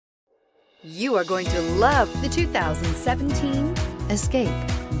You are going to love the 2017 Escape.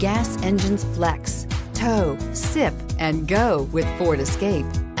 Gas engines flex, tow, sip, and go with Ford Escape,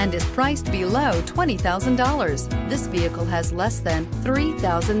 and is priced below $20,000. This vehicle has less than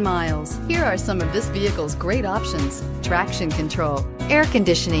 3,000 miles. Here are some of this vehicle's great options: traction control, air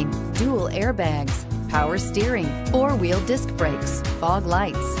conditioning, dual airbags, power steering, four-wheel disc brakes, fog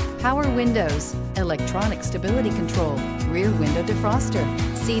lights, power windows, electronic stability control, rear window defroster,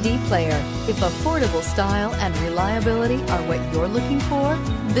 CD player. If affordable style and reliability are what you're looking for,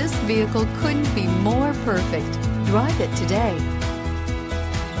 this vehicle couldn't be more perfect. Drive it today.